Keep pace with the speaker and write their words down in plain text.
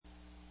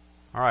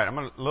All right, I'm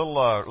a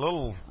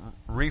little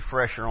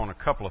refresher on a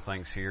couple of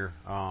things here.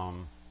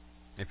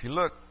 If you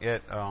look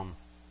at 1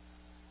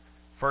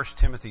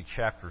 Timothy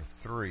chapter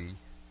 3,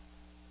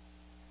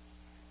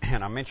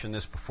 and I mentioned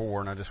this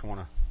before, and I just want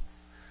to,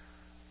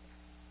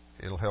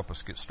 it'll help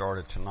us get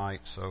started tonight.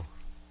 So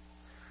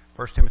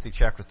 1 Timothy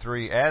chapter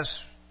 3, as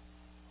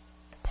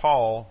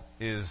Paul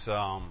is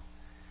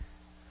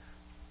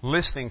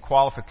listing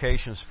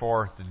qualifications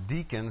for the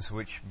deacons,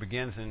 which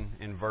begins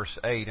in verse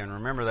 8. And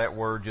remember, that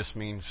word just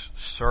means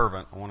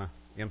servant. I want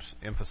to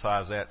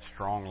emphasize that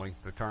strongly.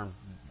 The term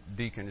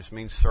deacon just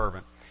means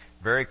servant.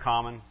 Very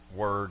common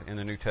word in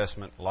the New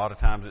Testament. A lot of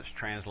times it's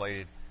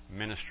translated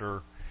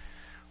minister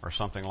or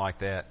something like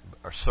that,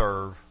 or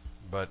serve.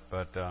 But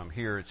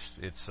here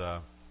it's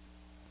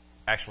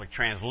actually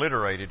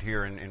transliterated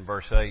here in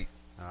verse 8.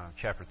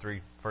 Chapter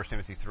 3, 1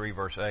 Timothy 3,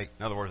 verse 8.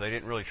 In other words, they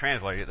didn't really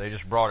translate it. They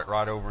just brought it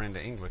right over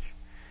into English.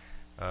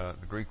 The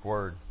Greek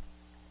word,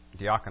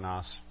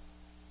 diakonos,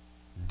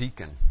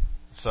 deacon.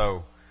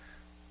 So,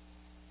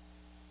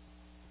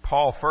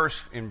 Paul first,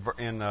 in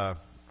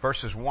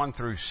verses 1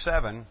 through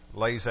 7,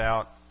 lays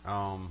out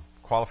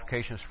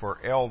qualifications for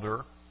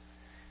elder.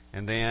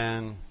 And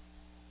then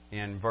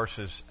in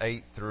verses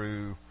 8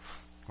 through,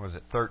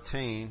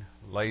 13,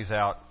 lays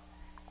out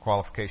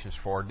qualifications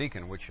for a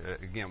deacon, which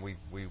again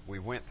we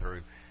went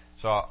through.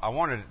 So I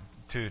wanted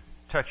to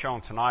touch on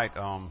tonight,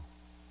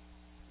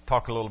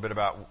 talk a little bit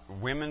about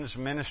women's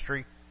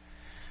ministry.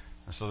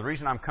 So the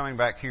reason I'm coming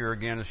back here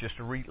again is just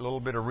a little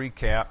bit of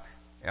recap.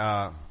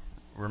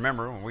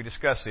 Remember when we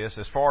discussed this,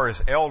 as far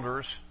as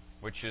elders,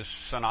 which is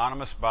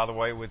synonymous, by the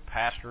way, with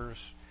pastors.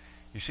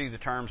 You see the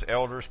terms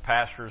elders,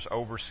 pastors,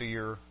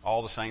 overseer,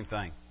 all the same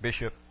thing.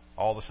 Bishop,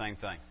 all the same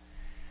thing.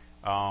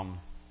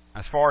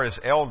 As far as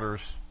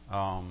elders,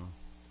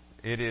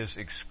 it is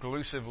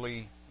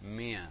exclusively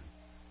men,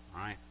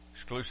 right?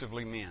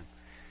 Exclusively men.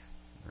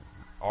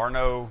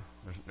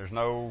 There's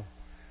no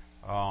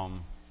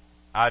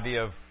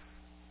idea of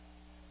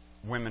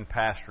women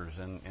pastors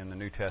in the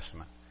New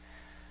Testament.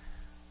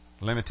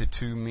 Limited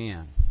to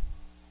men.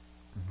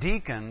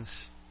 Deacons,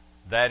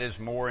 that is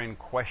more in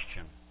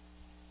question,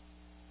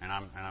 and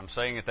I'm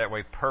saying it that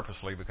way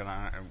purposely because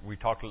we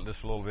talked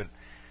just a little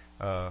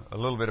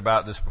bit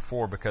about this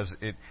before, because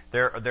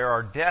there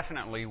are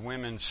definitely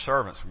women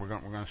servants. We're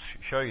going to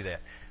show you that.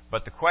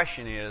 But the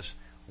question is,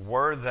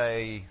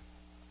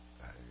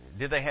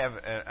 did they have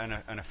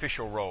an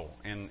official role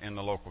in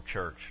the local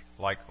church,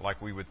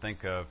 like we would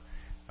think of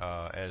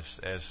as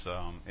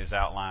is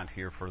outlined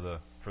here for the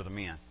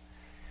men?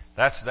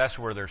 That's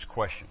where there's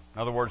question.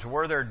 In other words,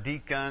 were there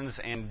deacons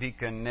and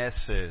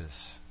deaconesses,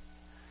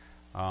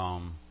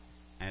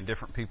 and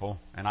different people,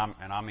 and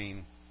I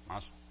mean.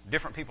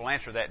 Different people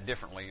answer that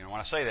differently. And when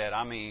I say that,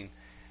 I mean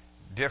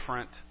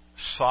different,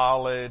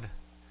 solid,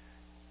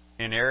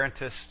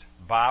 inerrantist,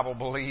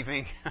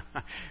 Bible-believing,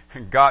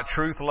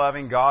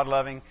 truth-loving,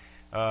 God-loving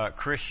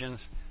Christians,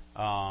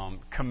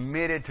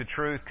 committed to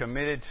truth,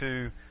 committed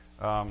to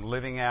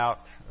living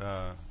out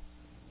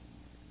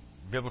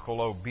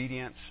biblical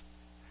obedience,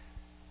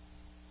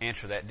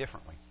 answer that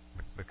differently,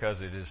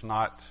 because it is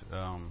not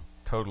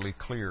totally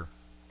clear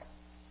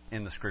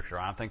in the Scripture.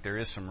 I think there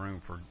is some room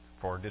for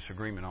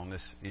disagreement on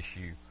this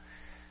issue,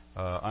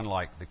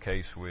 unlike the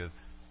case with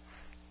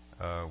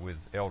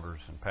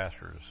elders and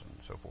pastors and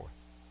so forth.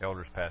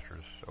 Elders,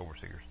 pastors,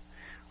 overseers.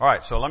 All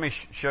right, so let me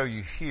show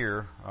you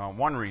here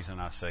one reason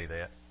I say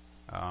that.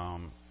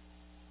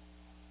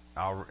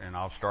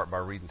 I'll start by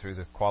reading through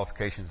the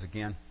qualifications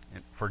again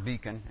for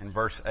deacon in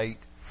verse 8.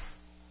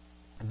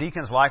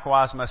 Deacons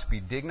likewise must be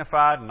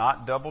dignified,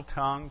 not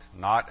double-tongued,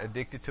 not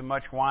addicted to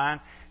much wine,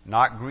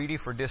 not greedy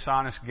for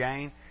dishonest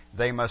gain.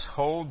 They must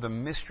hold the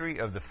mystery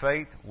of the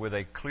faith with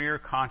a clear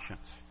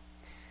conscience.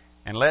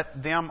 And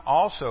let them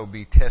also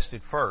be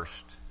tested first.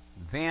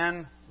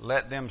 Then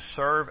let them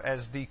serve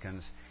as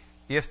deacons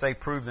if they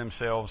prove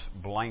themselves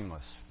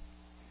blameless.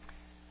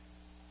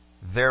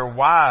 Their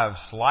wives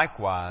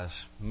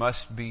likewise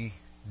must be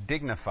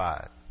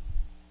dignified,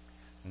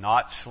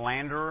 not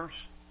slanderers,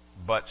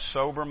 but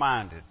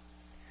sober-minded,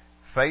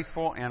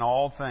 faithful in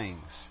all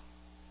things.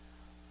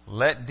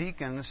 Let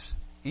deacons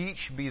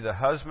each be the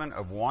husband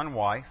of one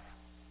wife,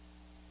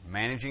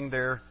 managing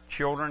their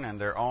children and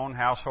their own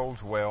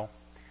households well.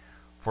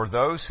 For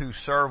those who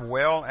serve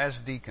well as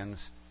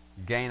deacons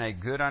gain a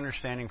good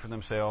understanding for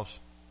themselves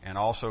and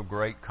also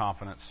great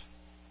confidence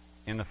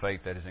in the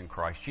faith that is in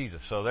Christ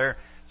Jesus. So there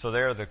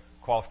are the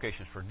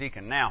qualifications for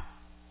deacon. Now,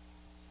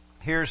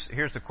 here's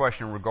the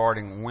question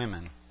regarding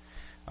women.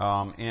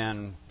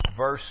 In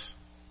verse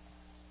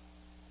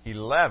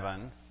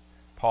 11,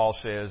 Paul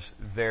says,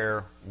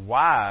 their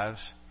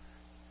wives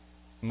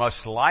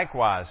must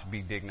likewise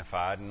be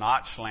dignified,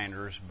 not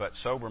slanderers, but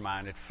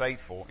sober-minded,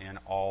 faithful in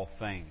all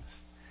things.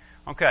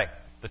 Okay,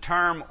 the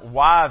term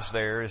wives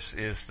there is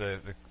the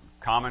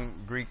common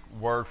Greek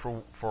word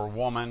for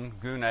woman,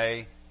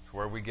 gune. It's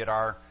where we get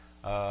our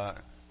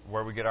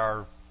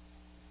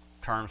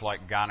terms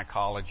like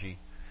gynecology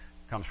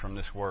comes from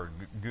this word,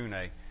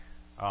 gune.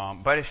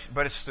 But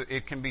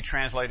it can be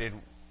translated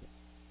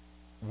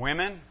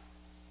women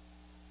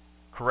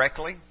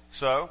correctly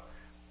so,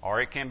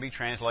 or it can be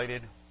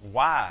translated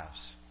wives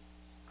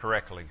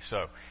correctly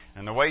so.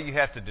 And the way you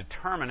have to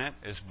determine it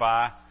is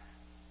by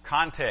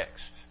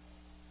context.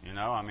 You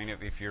know, I mean,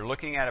 if you're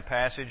looking at a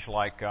passage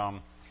like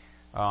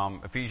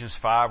Ephesians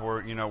 5,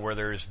 where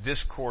there is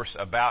discourse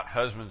about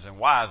husbands and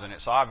wives, and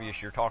it's obvious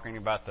you're talking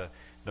about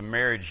the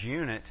marriage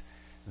unit,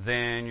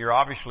 then you're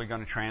obviously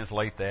going to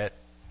translate that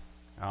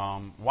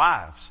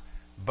wives.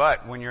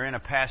 But when you're in a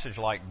passage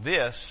like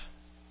this,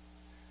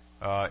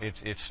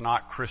 it's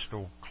not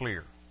crystal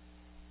clear.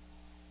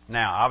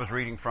 Now, I was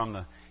reading from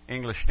the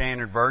English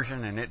Standard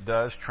Version, and it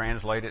does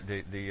translate it.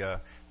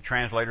 The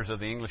translators of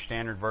the English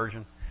Standard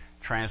Version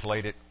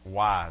translate it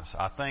wives.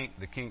 I think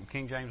the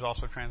King James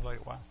also translate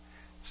it wives.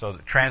 So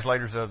the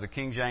translators of the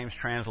King James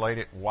translate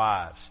it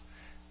wives.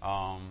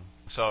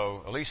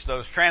 So at least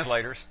those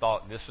translators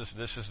thought this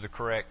is the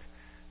correct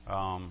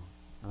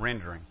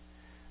rendering.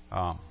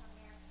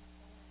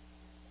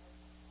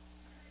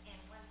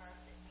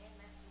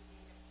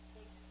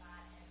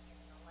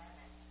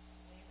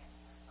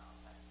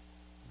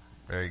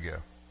 There you go.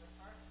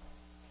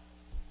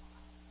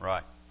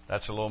 Right.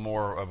 That's a little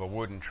more of a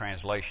wooden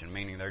translation,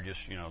 meaning they're just,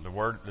 the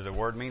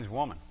word means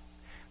woman,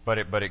 but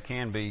it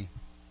can be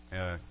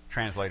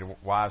translated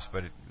wives.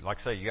 But like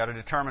I say, you got to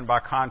determine by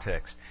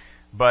context.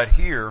 But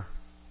here,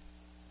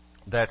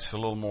 that's a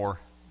little more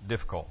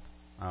difficult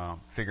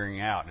figuring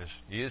out.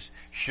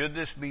 Should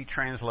this be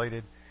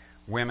translated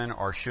women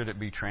or should it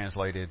be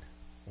translated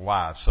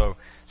wives? So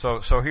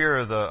here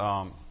are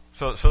the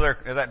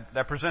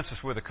that presents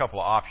us with a couple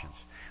of options.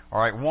 All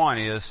right, one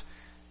is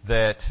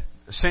that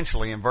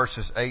essentially in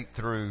verses 8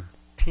 through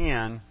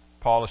 10,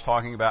 Paul is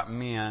talking about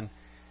men,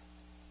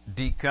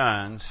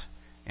 deacons,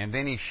 and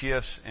then he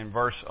shifts in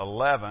verse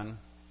 11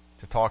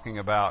 to talking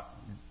about,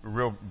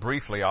 real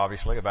briefly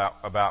obviously,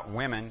 about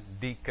women,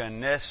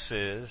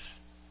 deaconesses,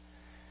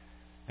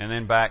 and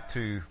then back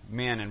to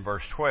men in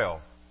verse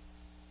 12.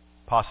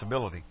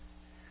 Possibility.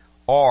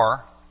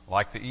 Or,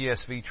 like the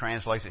ESV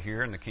translates it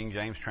here and the King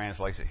James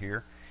translates it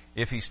here,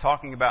 if he's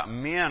talking about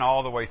men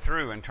all the way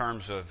through in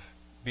terms of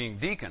being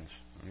deacons,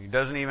 he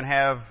doesn't even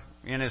have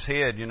in his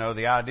head,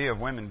 the idea of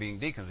women being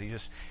deacons.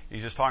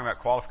 He's just talking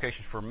about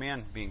qualifications for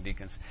men being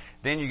deacons.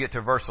 Then you get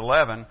to verse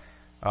 11.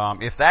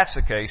 If that's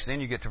the case, then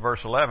you get to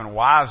verse 11.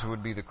 Wives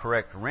would be the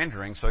correct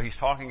rendering. So he's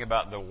talking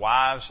about the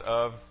wives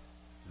of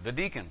the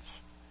deacons.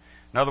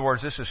 In other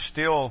words, this is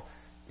still,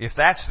 if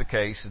that's the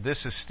case,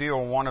 this is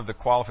still one of the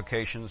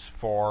qualifications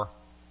for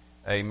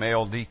a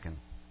male deacon.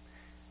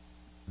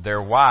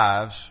 Their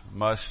wives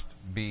must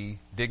be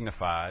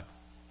dignified,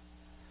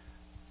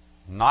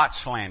 not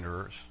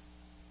slanderers,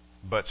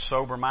 but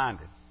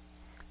sober-minded,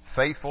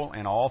 faithful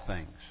in all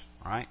things.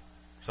 Right?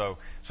 So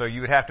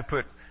you would have to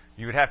put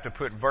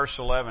verse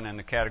 11 in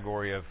the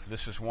category of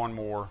this is one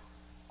more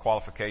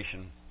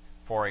qualification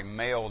for a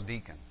male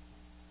deacon,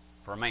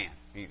 for a man.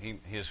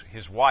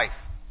 His wife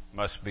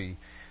must be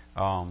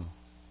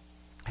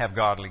have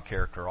godly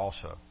character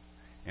also,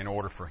 in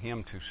order for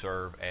him to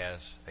serve as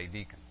a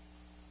deacon.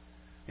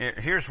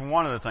 Here's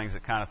one of the things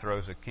that kind of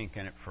throws a kink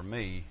in it for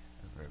me,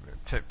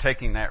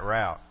 taking that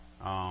route.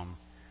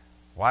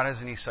 Why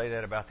doesn't he say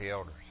that about the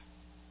elders?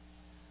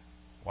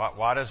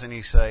 Why doesn't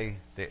he say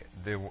that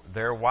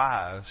their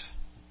wives,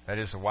 that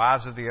is the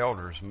wives of the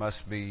elders,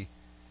 must be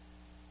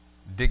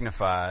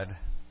dignified,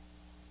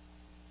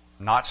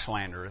 not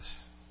slanderous,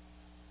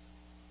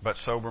 but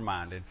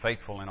sober-minded,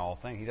 faithful in all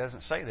things? He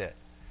doesn't say that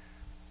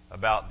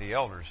about the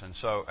elders. And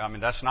so,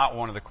 that's not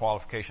one of the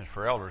qualifications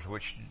for elders,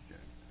 which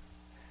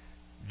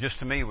just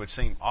to me would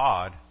seem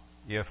odd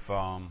if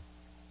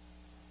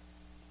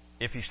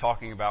he's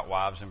talking about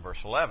wives in verse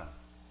 11.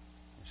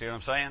 You see what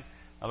I'm saying?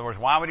 In other words,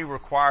 why would he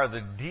require the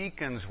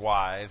deacons'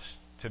 wives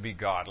to be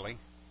godly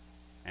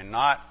and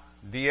not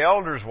the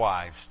elders'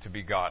 wives to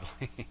be godly?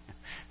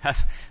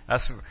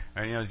 that's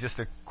just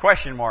a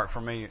question mark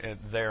for me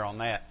there on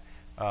that.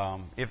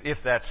 If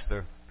that's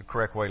the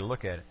correct way to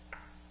look at it.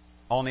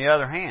 On the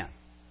other hand,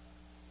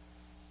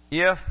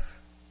 if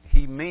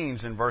he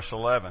means in verse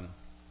 11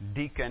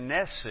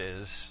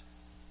 deaconesses,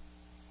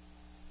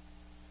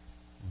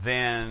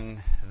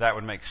 then that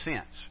would make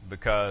sense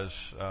because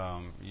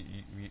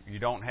you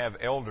don't have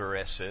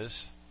elderesses.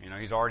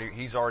 He's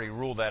already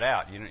ruled that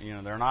out.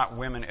 They're not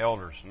women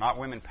elders, not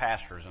women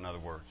pastors. In other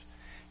words,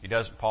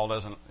 Paul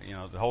doesn't.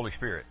 The Holy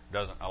Spirit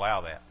doesn't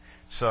allow that.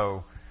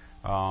 So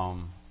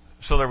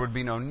there would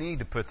be no need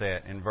to put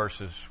that in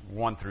verses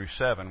 1 through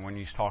 7 when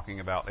he's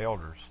talking about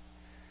elders.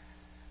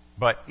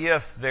 But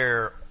if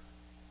there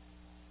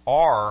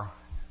are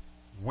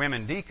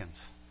women deacons,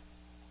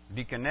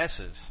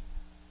 deaconesses,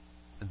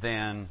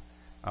 then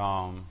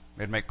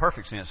it'd make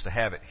perfect sense to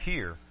have it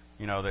here.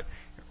 That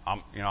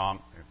I'm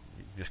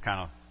just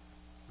kind of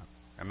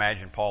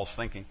imagine Paul's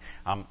thinking.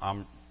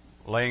 I'm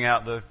laying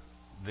out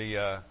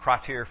the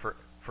criteria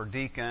for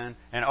deacon,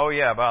 and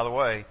by the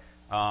way,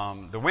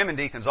 the women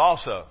deacons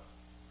also.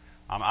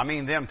 I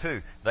mean them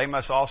too. They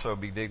must also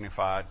be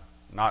dignified,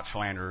 not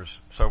slanderers,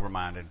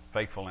 sober-minded,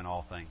 faithful in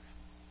all things.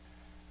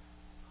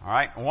 All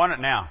right.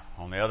 Now,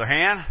 on the other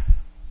hand,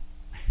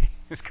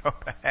 let's go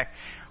back.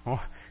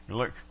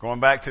 Going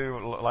back to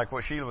like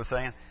what Sheila was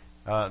saying,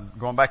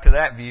 going back to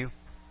that view,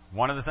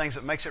 one of the things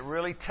that makes it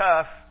really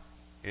tough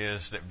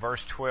is that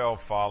verse 12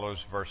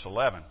 follows verse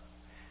 11.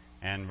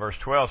 And verse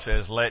 12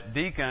 says, "Let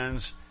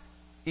deacons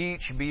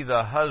each be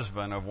the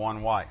husband of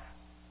one wife."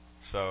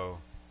 So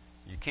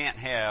you can't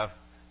have,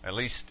 at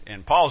least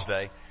in Paul's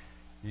day,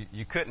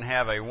 you couldn't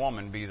have a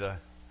woman be the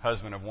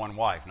husband of one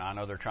wife. Now, I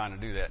know they're trying to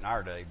do that in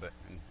our day, but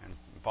in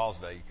Paul's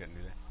day, you couldn't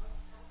do that.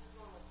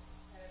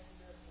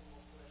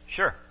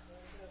 Sure.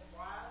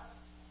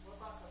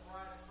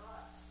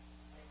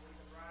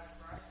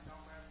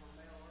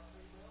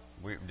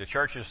 The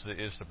church is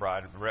the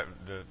bride.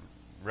 The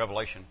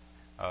Revelation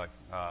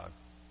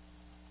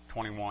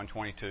 21,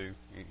 22,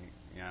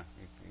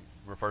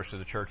 refers to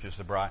the church as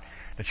the bride.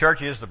 The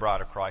church is the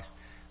bride of Christ.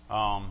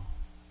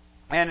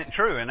 And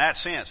true, in that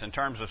sense, in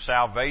terms of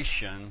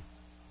salvation,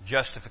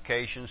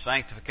 justification,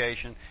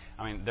 sanctification,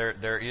 I mean,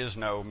 there is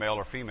no male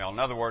or female. In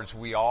other words,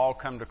 we all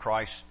come to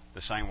Christ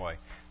the same way,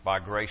 by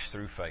grace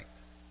through faith.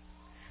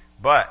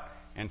 But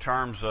in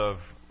terms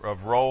of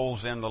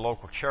roles in the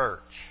local church,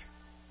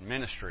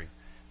 ministry,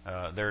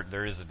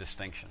 there is a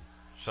distinction.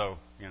 So,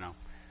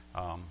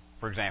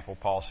 for example,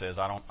 Paul says,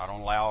 I don't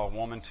allow a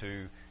woman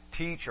to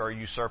teach or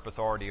usurp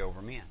authority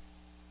over men.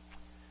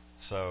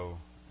 So,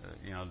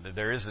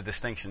 there is a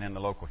distinction in the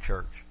local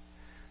church.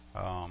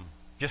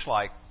 Just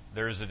like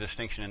there is a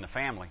distinction in the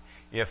family.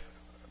 If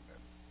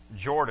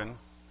Jordan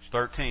is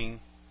 13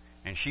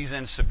 and she's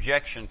in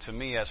subjection to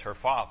me as her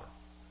father,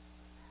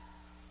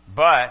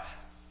 but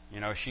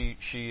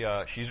she's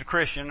a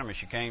Christian. I mean,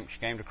 she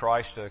came to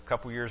Christ a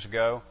couple years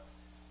ago,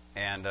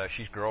 and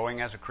she's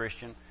growing as a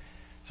Christian.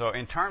 So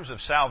in terms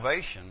of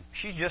salvation,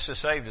 she's just as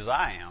saved as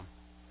I am.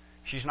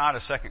 She's not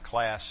a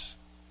second-class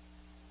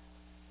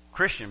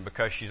Christian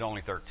because she's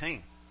only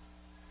 13.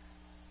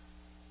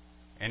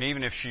 And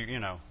even if she,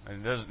 it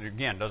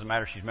doesn't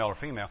matter if she's male or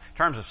female. In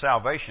terms of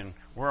salvation,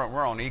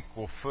 we're on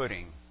equal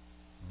footing.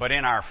 But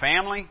in our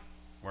family,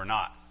 we're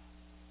not.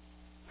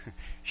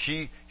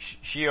 She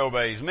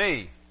obeys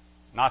me,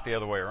 not the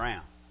other way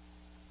around.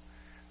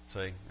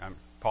 See,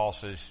 Paul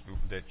says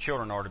that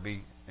children are to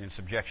be in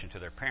subjection to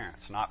their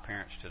parents, not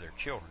parents to their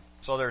children.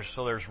 So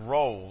there's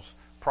roles,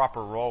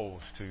 proper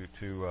roles to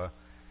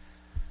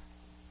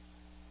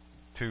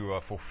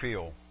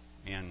fulfill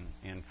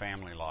in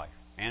family life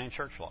and in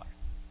church life.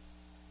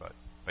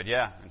 But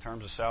yeah, in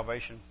terms of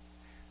salvation,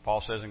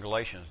 Paul says in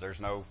Galatians, there's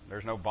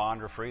no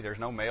bond or free, there's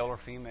no male or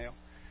female,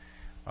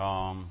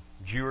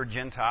 Jew or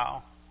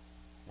Gentile.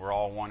 We're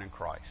all one in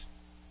Christ.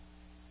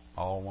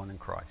 All one in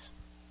Christ.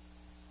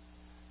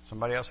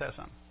 Somebody else has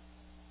something?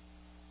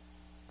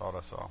 Thought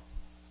I saw.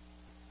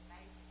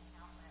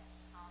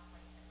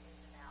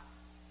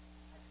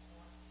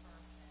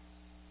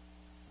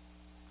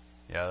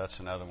 Yeah, that's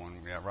another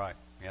one. Yeah, right.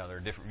 Yeah, there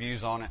are different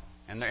views on it,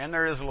 and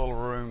there is a little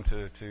room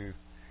to.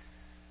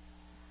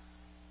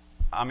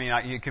 I mean,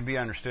 it could be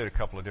understood a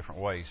couple of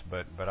different ways,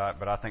 but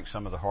I think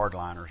some of the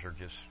hardliners are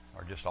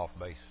just off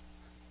base.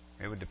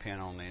 It would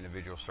depend on the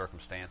individual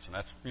circumstance, and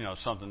that's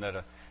something that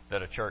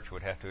a church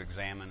would have to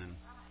examine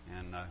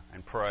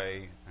and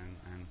pray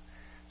and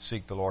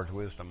seek the Lord's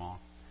wisdom on.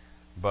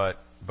 But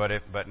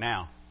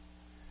now,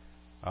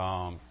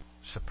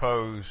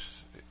 suppose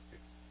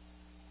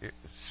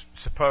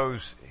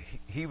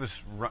he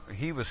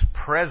was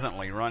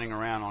presently running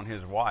around on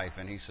his wife,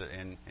 and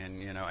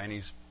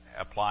he's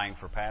applying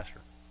for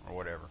pastor or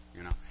whatever.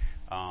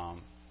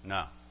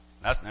 No.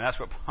 That's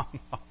what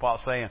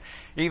Paul's saying.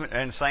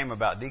 And same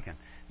about deacon.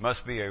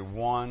 Must be a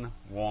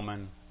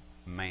one-woman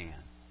man.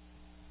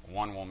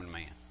 One-woman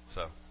man.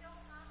 So.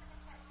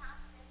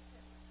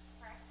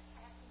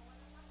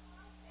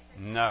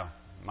 No.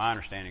 My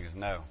understanding is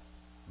no.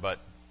 But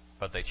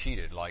they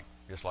cheated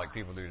just like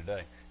people do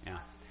today. Yeah.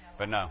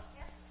 But no.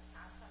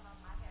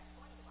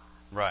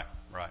 Right.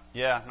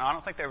 Yeah. No, I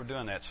don't think they were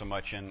doing that so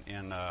much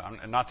in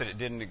not that it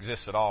didn't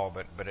exist at all,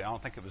 but I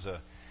don't think it was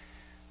a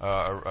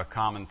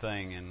common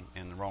thing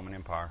in the Roman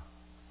Empire,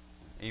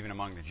 even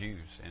among the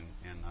Jews in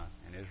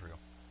Israel.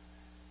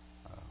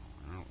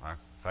 In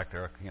fact,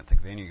 I can't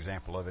think of any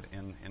example of it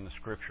in the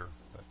Scripture,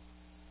 but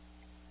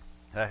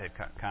that had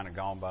kind of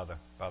gone by the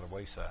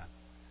wayside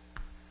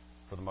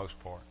for the most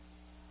part.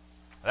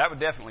 That would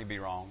definitely be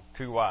wrong.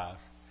 2 wives,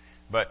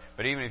 but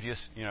even if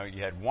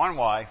you had one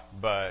wife,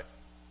 but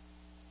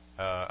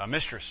a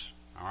mistress.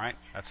 All right,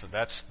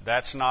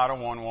 that's not a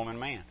one-woman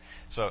man.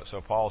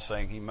 So Paul's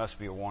saying he must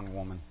be a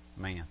one-woman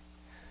man.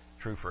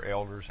 True for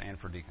elders and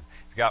for deacons.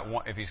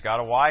 If he's got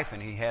a wife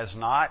and he has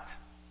not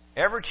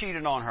ever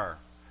cheated on her,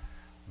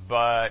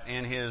 but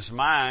in his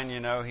mind,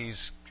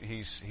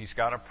 he's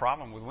got a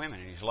problem with women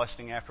and he's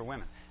lusting after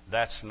women,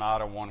 that's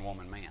not a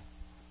one-woman man.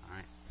 All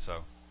right.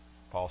 So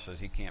Paul says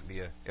he can't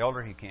be an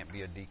elder, he can't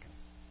be a deacon.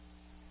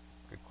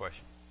 Good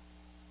question.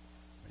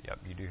 But yep,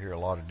 you do hear a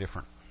lot of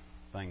different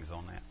things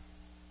on that.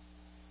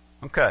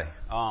 Okay.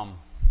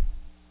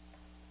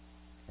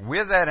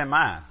 with that in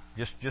mind,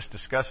 just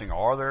discussing,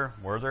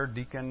 were there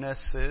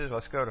deaconesses?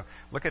 Let's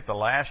look at the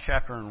last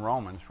chapter in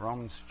Romans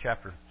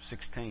chapter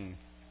 16.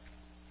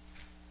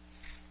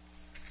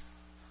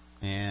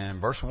 In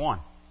verse 1,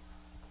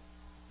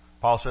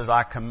 Paul says,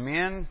 I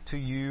commend to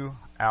you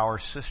our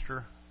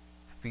sister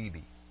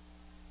Phoebe,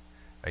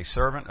 a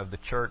servant of the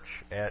church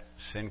at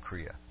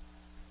Cenchrea,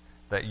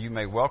 that you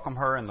may welcome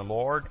her in the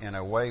Lord in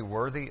a way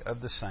worthy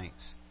of the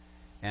saints,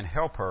 and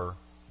help her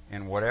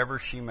in whatever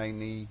she may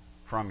need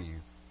from you.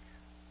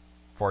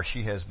 For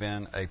she has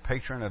been a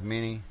patron of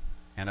many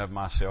and of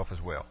myself as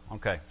well.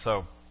 Okay,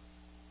 so,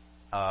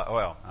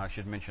 I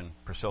should mention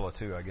Priscilla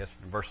too, I guess,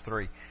 in verse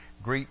 3.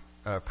 Greet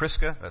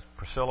Prisca, that's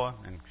Priscilla,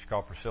 and she's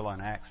called Priscilla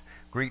in Acts.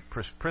 Greet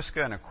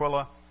Prisca and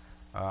Aquila,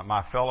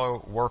 my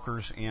fellow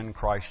workers in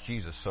Christ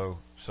Jesus. So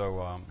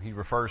he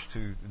refers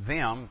to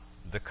them,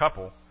 the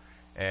couple,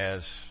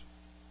 as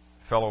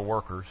fellow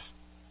workers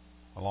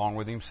along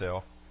with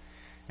himself.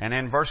 And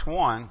in verse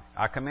 1,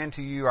 I commend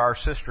to you our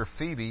sister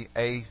Phoebe,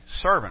 a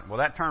servant. Well,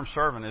 that term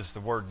servant is the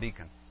word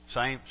deacon.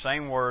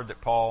 Same word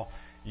that Paul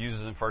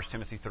uses in 1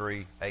 Timothy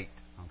 3:8.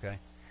 Okay?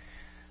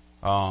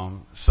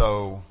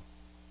 So,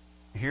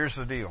 here's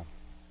the deal.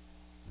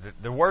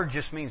 The word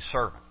just means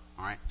servant.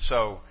 All right?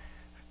 So,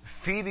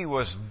 Phoebe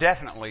was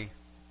definitely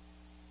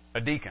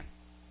a deacon.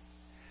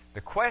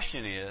 The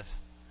question is,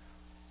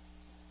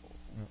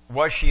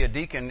 was she a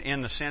deacon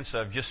in the sense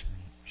of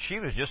she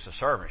was just a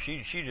servant.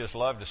 She just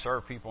loved to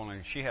serve people,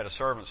 and she had a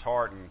servant's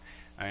heart, and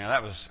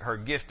that was her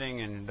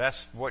gifting, and that's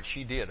what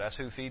she did. That's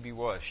who Phoebe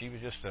was. She was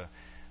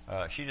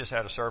she just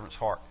had a servant's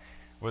heart.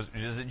 Does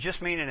it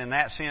just mean it in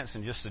that sense,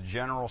 in just the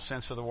general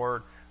sense of the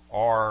word,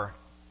 or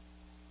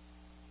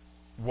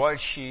was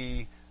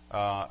she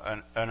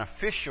an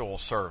official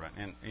servant?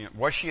 And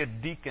was she a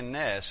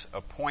deaconess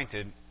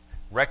appointed,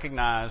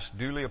 recognized,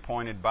 duly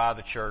appointed by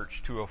the church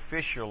to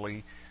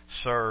officially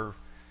serve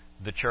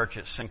the church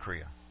at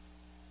Cenchrea?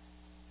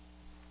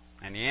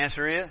 And the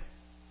answer is,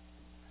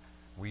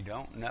 we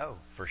don't know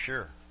for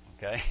sure.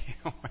 Okay,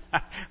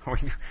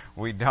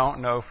 we don't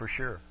know for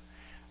sure.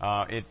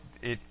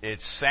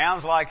 It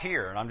sounds like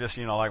here, and I'm just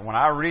like when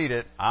I read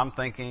it, I'm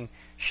thinking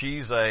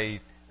she's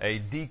a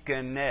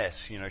deaconess.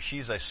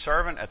 She's a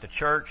servant at the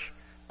church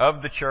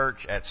of the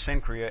church at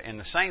Cenchrea in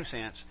the same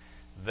sense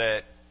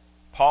that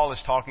Paul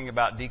is talking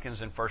about deacons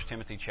in 1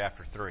 Timothy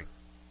chapter 3.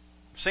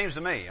 Seems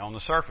to me on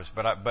the surface,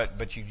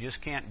 but you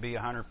just can't be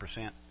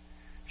 100%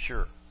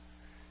 sure.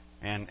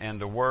 And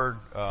the word,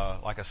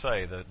 like I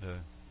say,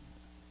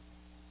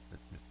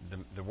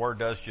 the word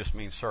does just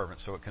mean servant,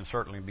 so it can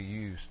certainly be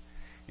used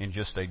in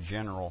just a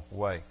general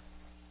way.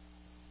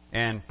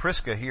 And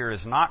Prisca here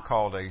is not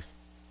called a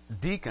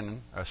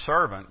deacon, a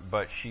servant,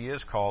 but she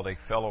is called a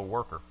fellow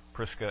worker.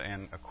 Prisca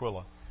and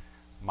Aquila,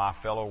 my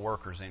fellow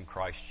workers in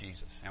Christ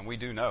Jesus. And we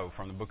do know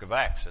from the book of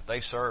Acts that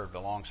they served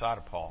alongside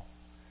of Paul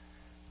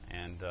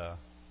and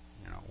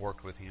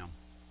worked with him.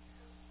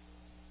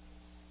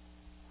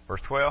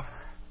 Verse 12.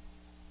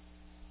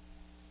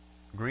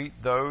 Greet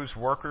those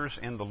workers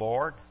in the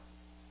Lord,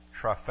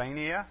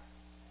 Tryphania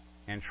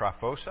and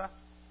Tryphosa.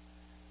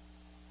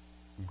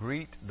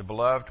 Greet the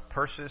beloved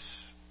Persis,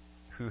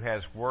 who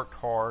has worked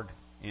hard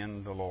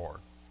in the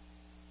Lord.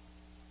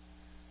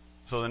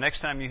 So the next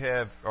time you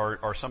have,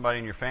 or somebody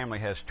in your family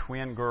has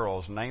twin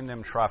girls, name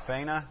them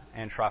Tryphena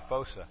and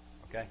Tryphosa.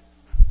 Okay?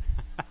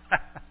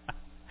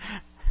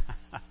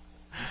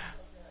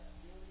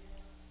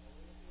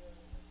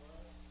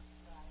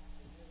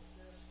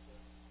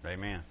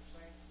 Amen.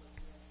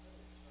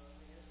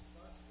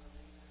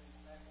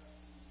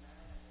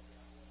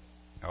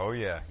 Oh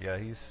yeah,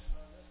 he's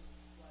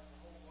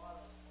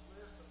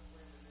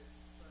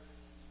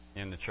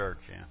in the church,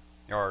 yeah,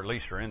 or at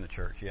least are in the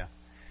church, yeah.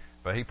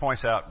 But he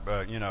points out,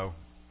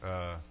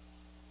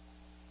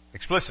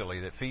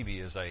 explicitly that Phoebe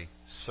is a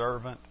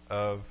servant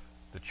of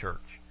the church.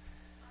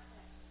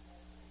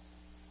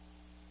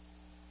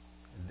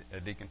 A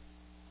deacon,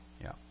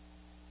 yeah.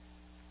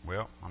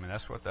 Well,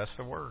 that's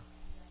the word.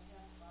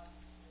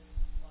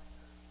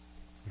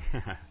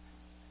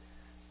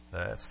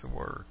 That's the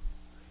word.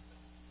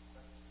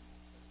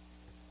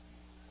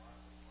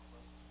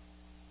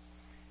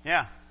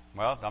 Yeah,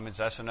 well,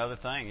 that's another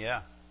thing,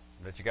 yeah,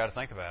 that you got to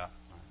think about.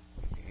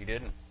 He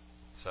didn't,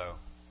 so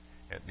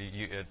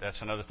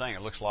that's another thing.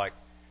 It looks like,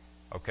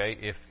 okay,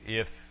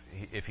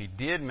 if he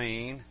did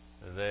mean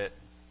that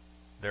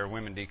there are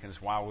women deacons,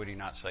 why would he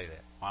not say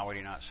that? Why would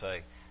he not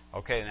say,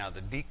 okay, now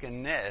the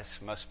deaconess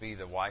must be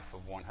the wife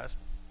of one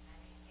husband?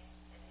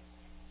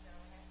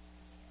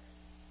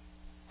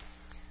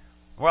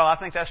 Well, I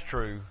think that's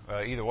true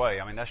either way.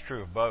 That's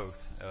true of both.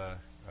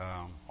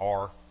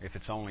 Or if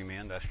it's only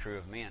men, that's true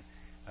of men.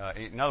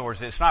 In other words,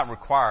 it's not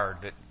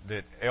required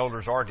that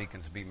elders or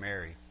deacons be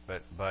married,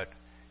 but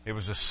it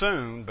was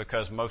assumed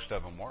because most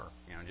of them were,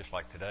 just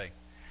like today.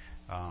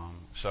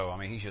 So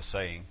he's just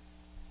saying,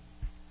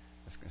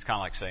 it's kind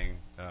of like saying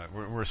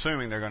we're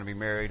assuming they're going to be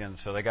married, and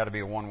so they got to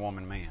be a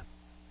one-woman man.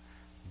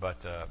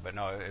 But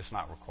no, it's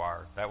not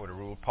required. That would have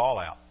ruled Paul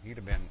out. He'd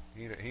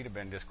have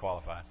been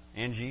disqualified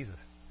in Jesus.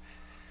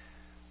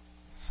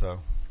 So,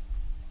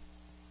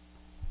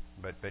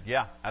 but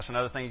yeah, that's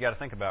another thing you got to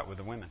think about with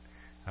the women,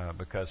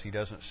 because he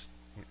doesn't.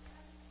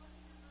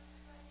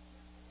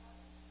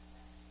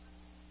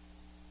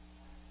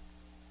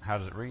 How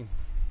does it read?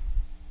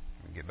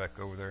 Let me get back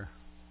over there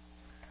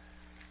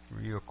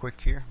real quick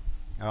here.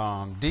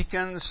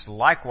 Deacons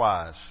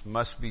likewise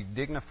must be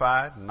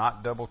dignified,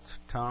 not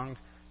double-tongued,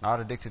 not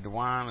addicted to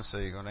wine. Let's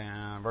see, go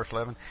down, verse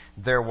 11.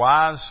 Their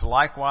wives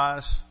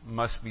likewise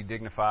must be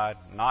dignified,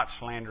 not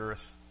slanderers,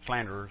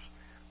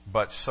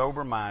 but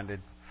sober-minded,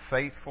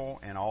 faithful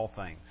in all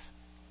things.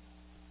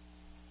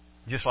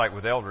 Just like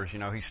with elders,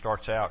 he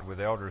starts out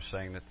with elders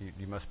saying that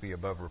you must be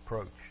above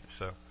reproach.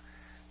 So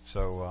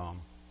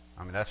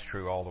that's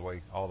true all the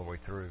way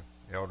through.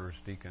 Elders,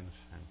 deacons,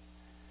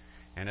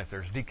 and if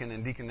there's deacon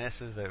and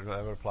deaconesses, that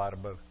would apply to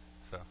both.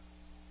 So,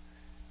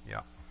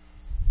 yeah.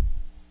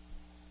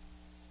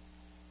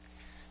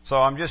 So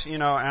I'm just,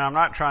 and I'm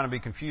not trying to be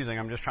confusing.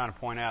 I'm just trying to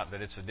point out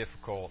that it's a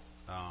difficult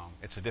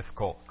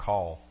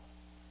call.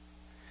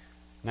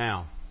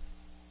 Now,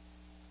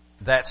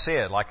 that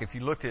said, like if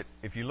you looked at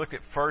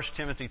 1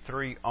 Timothy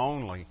 3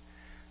 only,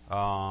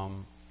 there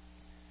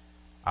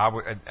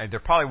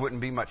probably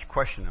wouldn't be much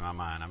question in my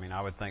mind.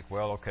 I would think,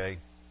 well, okay,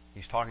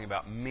 he's talking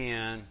about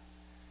men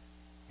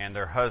and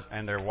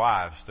their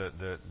wives.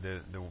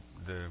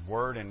 The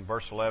word in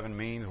verse 11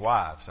 means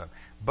wives.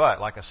 But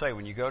like I say,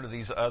 when you go to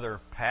these other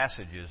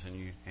passages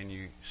and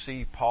you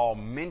see Paul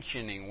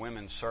mentioning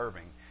women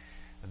serving,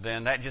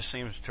 then that just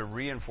seems to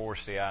reinforce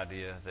the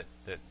idea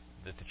that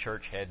the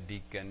church had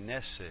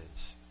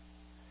deaconesses.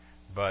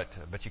 But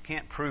you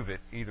can't prove it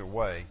either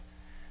way,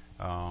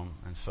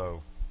 and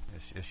so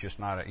it's just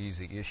not an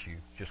easy issue.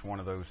 It's just one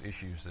of those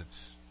issues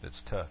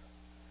that's tough.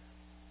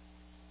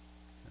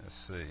 Let's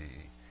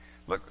see.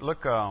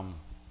 Look.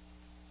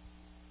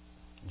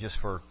 Just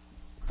for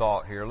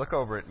thought here, look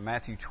over at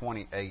Matthew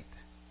 28.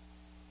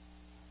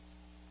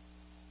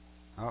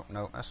 Oh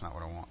no, that's not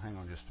what I want. Hang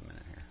on just a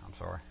minute here. I'm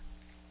sorry.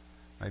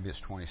 Maybe it's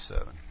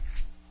 27.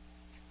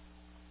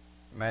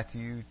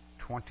 Matthew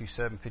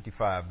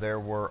 27:55. There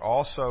were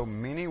also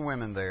many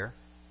women there.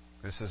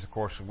 This is, of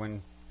course,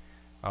 when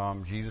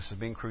Jesus is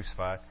being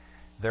crucified.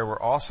 There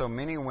were also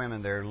many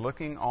women there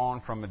looking on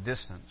from a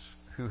distance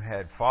who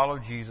had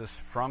followed Jesus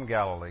from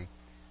Galilee,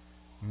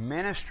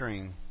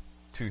 ministering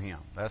to him.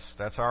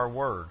 That's our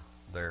word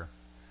there.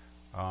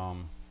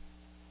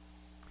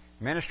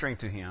 Ministering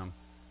to him,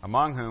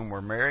 among whom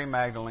were Mary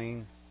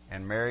Magdalene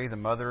and Mary, the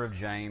mother of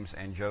James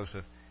and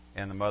Joseph,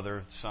 and the mother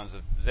of the sons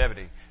of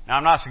Zebedee. Now,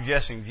 I'm not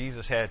suggesting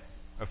Jesus had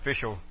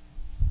official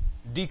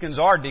deacons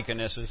or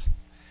deaconesses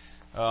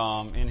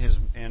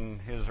in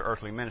his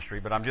earthly ministry,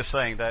 but I'm just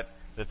saying that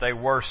they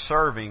were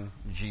serving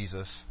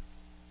Jesus,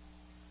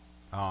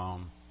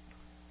 and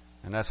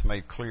that's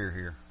made clear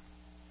here.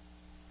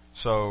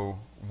 So,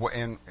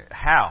 and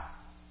how?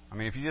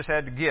 If you just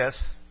had to guess,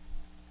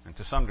 and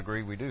to some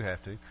degree we do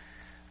have to,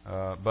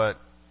 but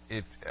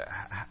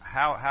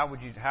how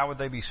would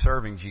they be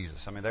serving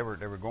Jesus? They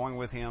were going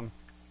with him,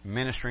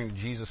 ministering to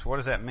Jesus. What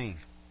does that mean?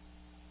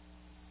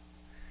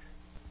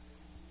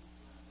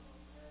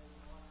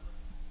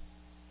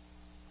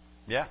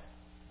 Yeah,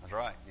 that's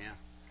right. Yeah.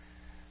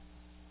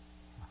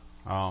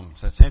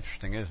 So it's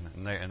interesting, isn't it?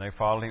 And they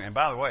followed him. And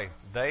by the way,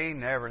 they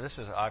never. This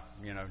is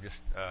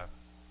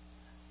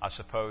I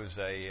suppose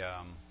a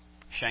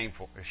shame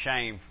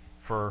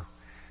for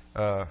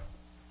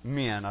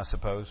men, I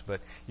suppose.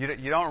 But you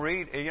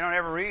don't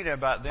ever read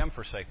about them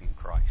forsaking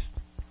Christ.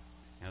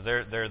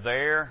 They're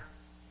there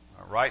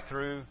right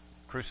through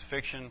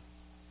crucifixion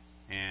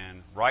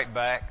and right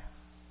back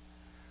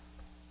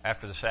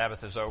after the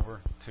Sabbath is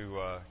over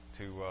to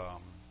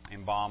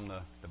embalm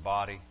the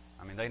body.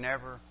 They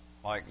never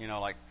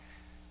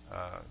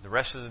the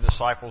rest of the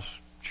disciples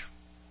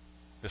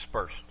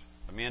dispersed.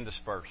 The men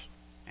dispersed.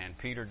 And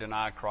Peter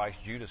denied Christ.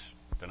 Judas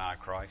denied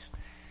Christ.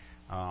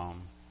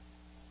 And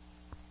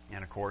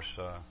of course,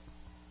 it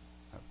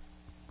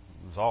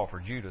was all for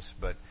Judas.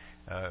 But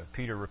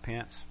Peter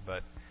repents.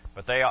 But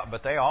they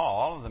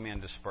all of the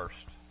men dispersed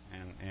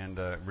and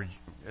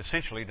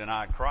essentially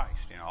denied Christ.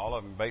 All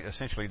of them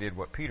essentially did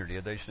what Peter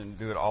did. They just didn't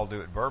do it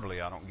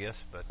verbally, I don't guess.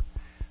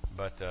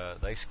 But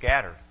they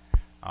scattered.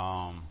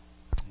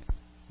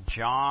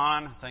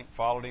 John, I think,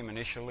 followed him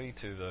initially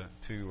to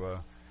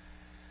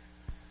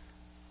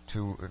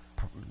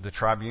the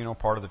tribunal,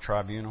 part of the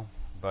tribunal,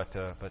 but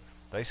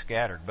they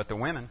scattered. But the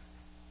women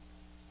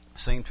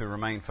seemed to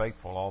remain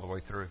faithful all the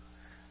way through.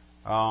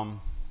 All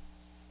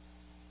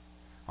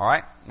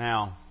right,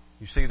 now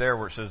you see there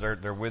where it says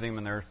they're with him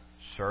and they're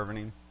serving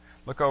him.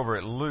 Look over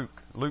at Luke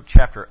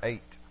chapter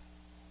 8,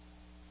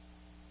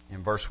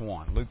 in verse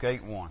 1. Luke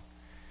 8:1.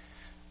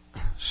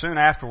 Soon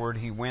afterward,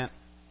 he went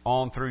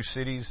on through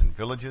cities and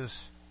villages,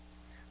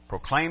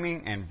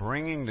 proclaiming and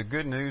bringing the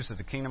good news of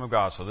the kingdom of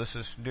God. So this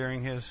is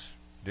during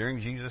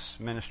Jesus'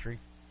 ministry.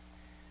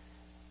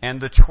 And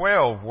the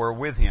 12 were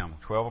with him.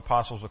 12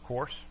 apostles, of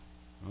course.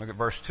 Look at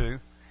verse 2.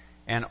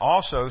 and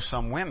also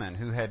some women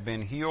who had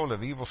been healed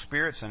of evil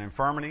spirits and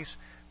infirmities,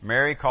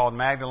 Mary called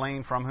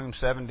Magdalene, from whom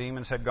 7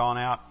 demons had gone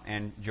out,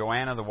 and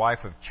Joanna, the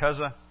wife of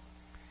Chuza,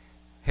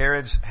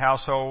 Herod's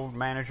household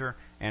manager,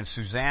 and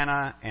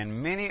Susanna,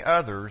 and many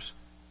others,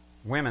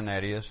 women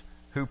that is,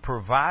 who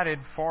provided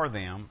for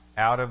them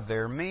out of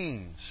their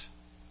means.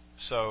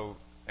 So,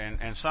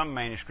 and some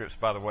manuscripts,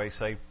 by the way,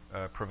 say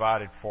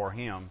provided for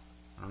him.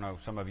 I don't know,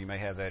 some of you may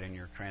have that in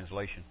your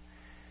translation.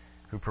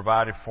 Who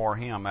provided for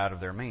him out of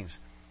their means.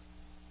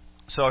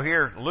 So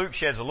here, Luke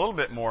sheds a little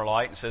bit more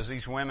light and says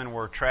these women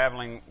were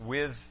traveling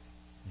with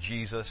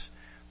Jesus,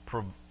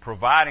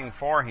 providing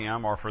for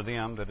him, or for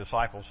them, the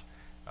disciples,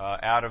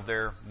 out of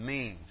their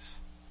means.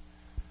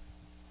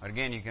 But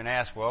again, you can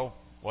ask, well,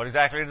 what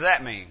exactly does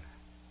that mean?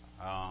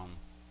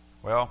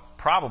 Well,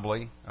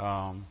 probably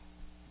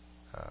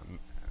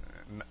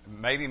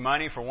maybe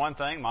money for one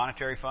thing,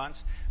 monetary funds,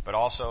 but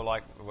also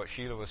like what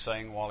Sheila was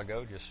saying a while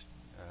ago, just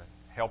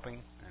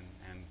helping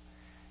and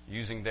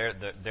using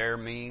their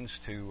means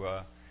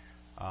to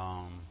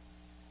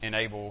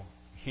enable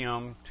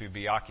him to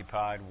be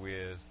occupied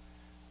with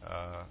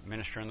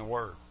ministering the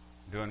word,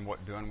 doing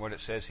what it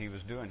says he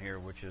was doing here,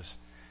 which is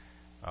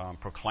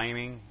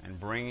proclaiming and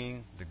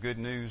bringing the good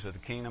news of the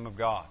kingdom of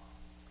God.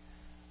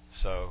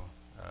 So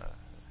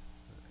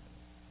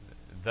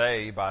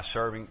they, by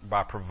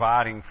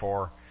providing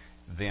for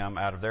them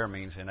out of their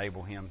means,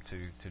 enable him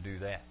to do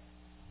that.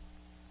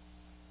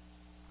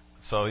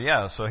 So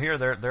here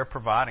they're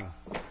providing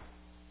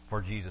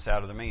for Jesus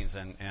out of the means,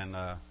 and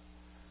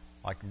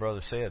like the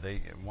brother said,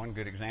 one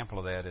good example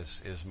of that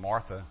is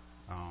Martha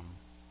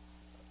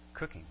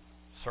cooking,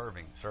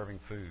 serving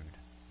food.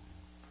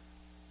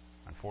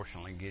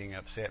 Unfortunately, getting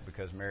upset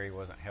because Mary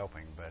wasn't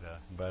helping,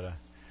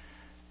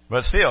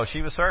 but still,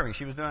 she was serving.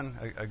 She was doing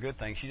a good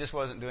thing. She just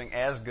wasn't doing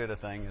as good a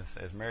thing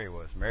as Mary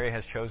was. Mary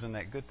has chosen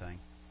that good thing,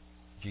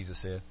 Jesus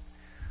said,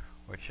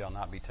 which shall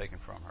not be taken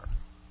from her.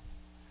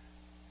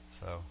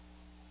 So,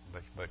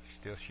 but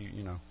still,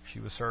 she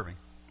was serving.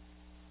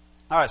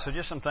 All right, so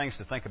just some things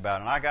to think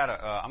about, and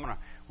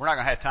we're not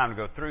gonna have time to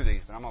go through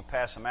these, but I'm gonna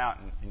pass them out,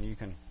 and you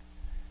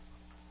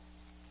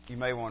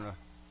may want to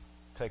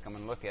take them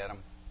and look at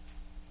them.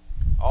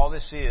 All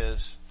this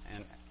is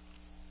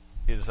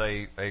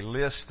a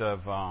list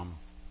of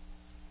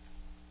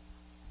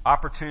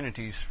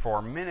opportunities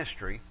for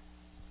ministry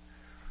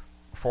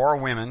for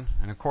women,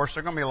 and of course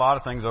there are going to be a lot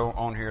of things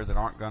on here that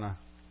aren't going to.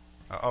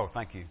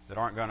 That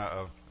aren't going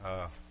to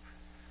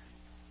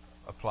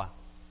apply.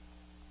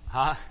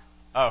 Huh?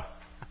 Oh.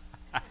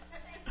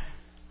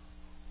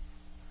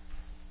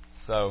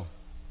 So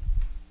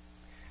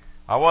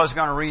I was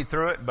going to read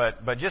through it,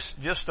 but just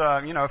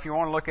if you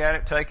want to look at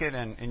it, take it,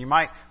 and you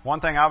might. One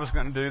thing I was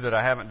going to do that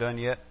I haven't done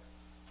yet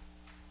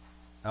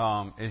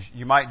is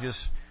you might just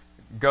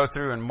go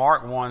through and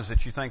mark ones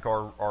that you think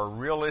are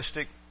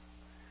realistic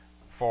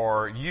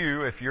for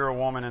you if you're a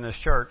woman in this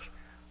church,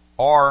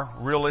 or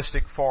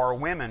realistic for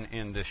women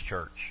in this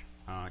church.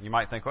 You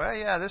might think, well,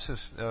 yeah, this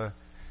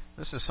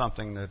is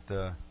something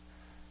that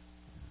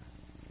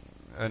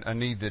a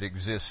need that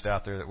exists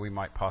out there that we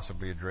might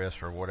possibly address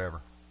or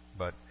whatever.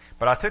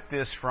 But I took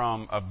this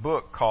from a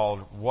book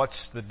called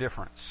 "What's the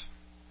Difference"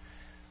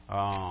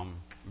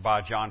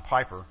 by John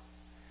Piper,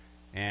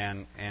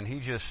 and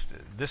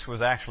this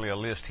was actually a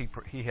list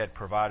he had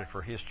provided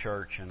for his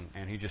church,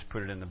 and he just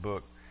put it in the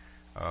book,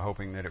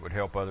 hoping that it would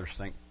help others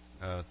think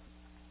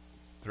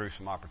through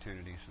some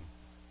opportunities. And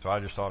so I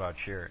just thought I'd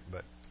share it.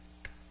 But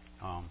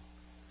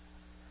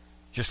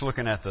just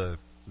looking at the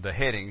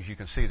headings, you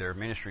can see there are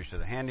ministries to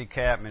the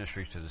handicapped,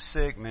 ministries to the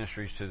sick,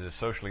 ministries to the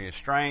socially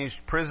estranged,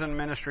 prison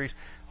ministries,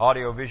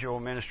 audiovisual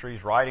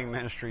ministries, writing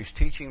ministries,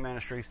 teaching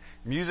ministries,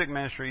 music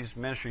ministries,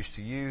 ministries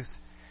to youth,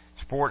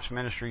 sports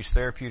ministries,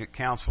 therapeutic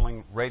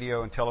counseling,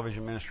 radio and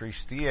television ministries,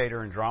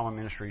 theater and drama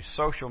ministries,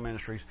 social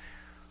ministries,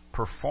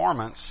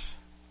 performance,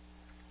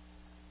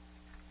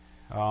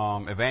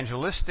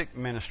 evangelistic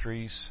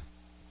ministries,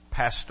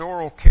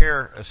 pastoral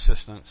care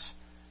assistants,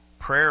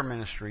 prayer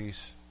ministries,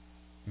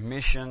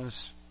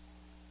 missions,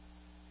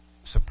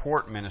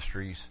 support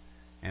ministries,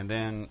 and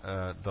then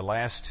the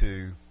last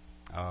two,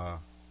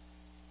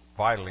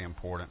 vitally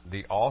important,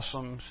 the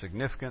awesome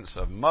significance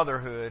of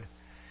motherhood,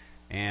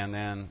 and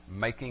then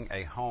making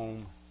a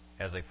home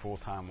as a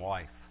full-time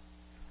wife.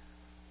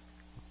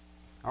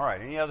 All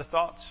right, any other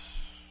thoughts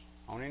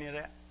on any of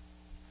that?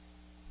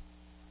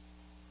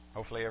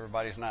 Hopefully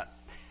everybody's not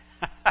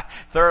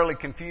thoroughly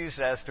confused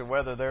as to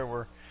whether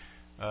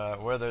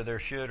there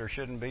should or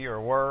shouldn't be, or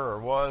were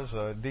or was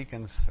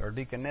deacons or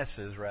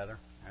deaconesses rather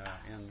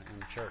in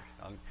the church.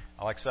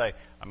 I like to say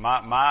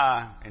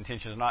my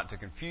intention is not to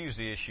confuse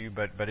the issue,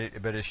 but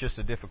it's just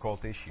a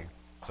difficult issue.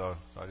 So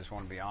I just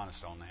want to be honest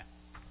on that.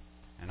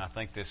 And I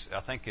think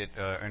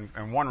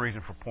and one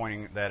reason for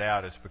pointing that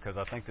out is because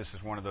I think this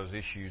is one of those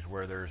issues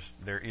where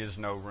there is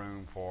no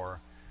room for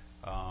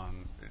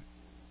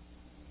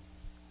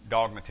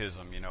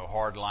dogmatism,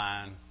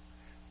 hardline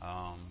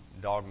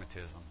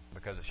dogmatism,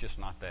 because it's just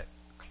not that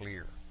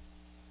clear.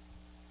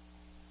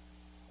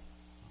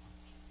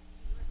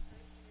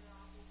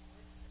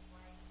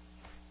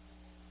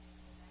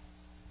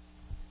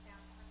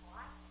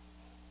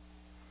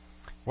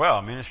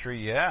 Well,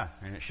 ministry, yeah,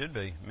 and it should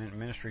be.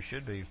 Ministry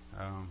should be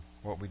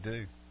what we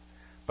do.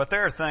 But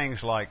there are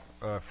things like,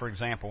 for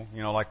example,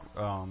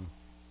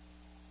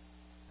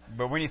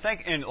 but when you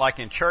think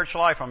in church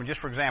life, just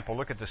for example,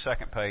 look at the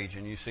second page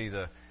and you see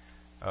the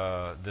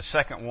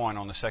second one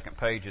on the second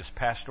page is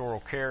pastoral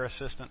care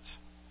assistance.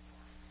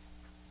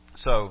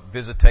 So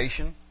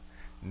visitation,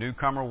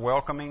 newcomer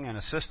welcoming and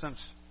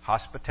assistance,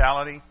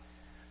 hospitality,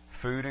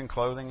 food and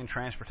clothing and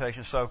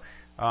transportation. So,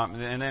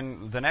 and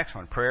then the next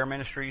one, prayer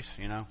ministries,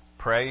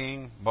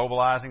 praying,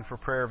 mobilizing for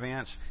prayer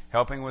events,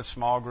 helping with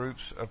small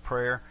groups of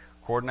prayer,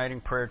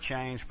 coordinating prayer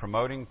chains,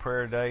 promoting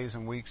prayer days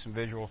and weeks and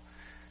vigils.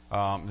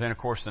 Then, of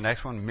course, the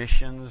next one,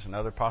 missions,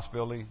 another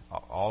possibility.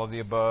 All of the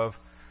above,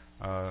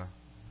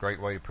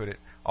 great way to put it.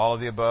 All of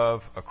the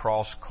above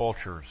across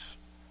cultures.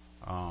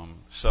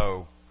 Those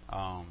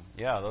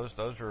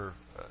are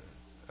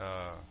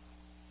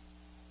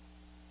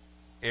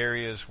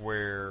areas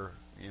where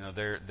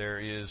there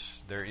is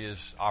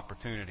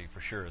opportunity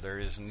for sure. There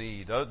is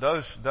need.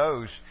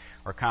 Those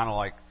are kind of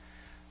like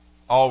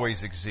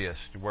always exist.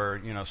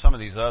 Where some of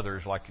these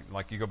others, like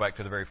you go back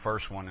to the very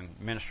first one, and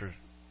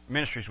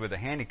ministries with a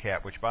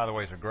handicap, which by the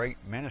way is a great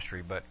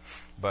ministry, but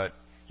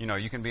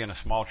you can be in a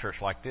small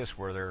church like this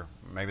where there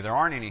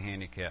aren't any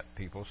handicapped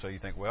people. So you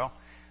think, well,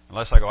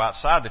 unless I go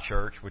outside the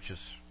church, which is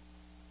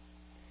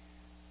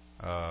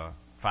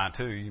fine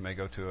too. You may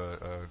go to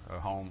a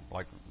home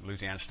like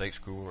Louisiana State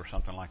School or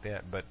something like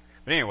that. But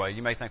anyway,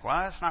 you may think, well,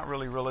 that's not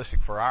really realistic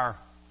for our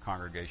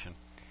congregation,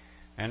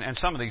 and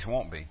some of these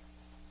won't be,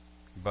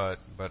 but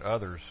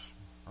others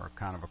are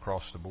kind of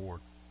across the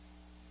board.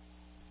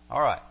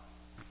 All right.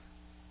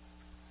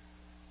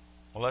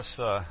 Well, let's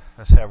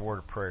have a word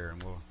of prayer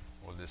and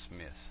we'll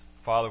dismiss.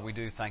 Father, we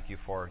do thank you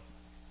for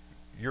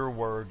your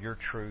word, your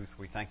truth.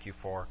 We thank you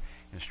for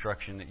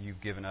instruction that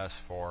you've given us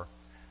for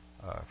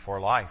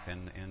life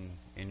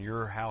in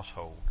your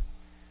household.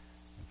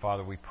 And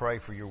Father, we pray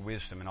for your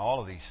wisdom in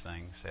all of these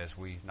things as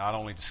we not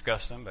only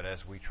discuss them, but as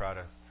we try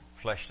to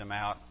flesh them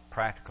out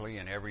practically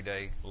in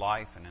everyday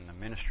life and in the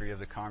ministry of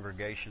the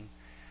congregation.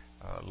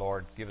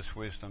 Lord, give us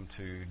wisdom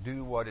to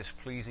do what is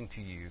pleasing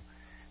to you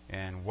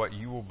and what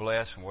you will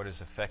bless and what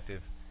is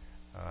effective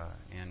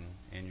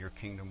in your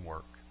kingdom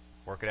work.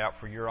 Work it out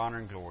for your honor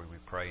and glory, we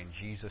pray in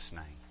Jesus'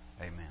 name.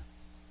 Amen.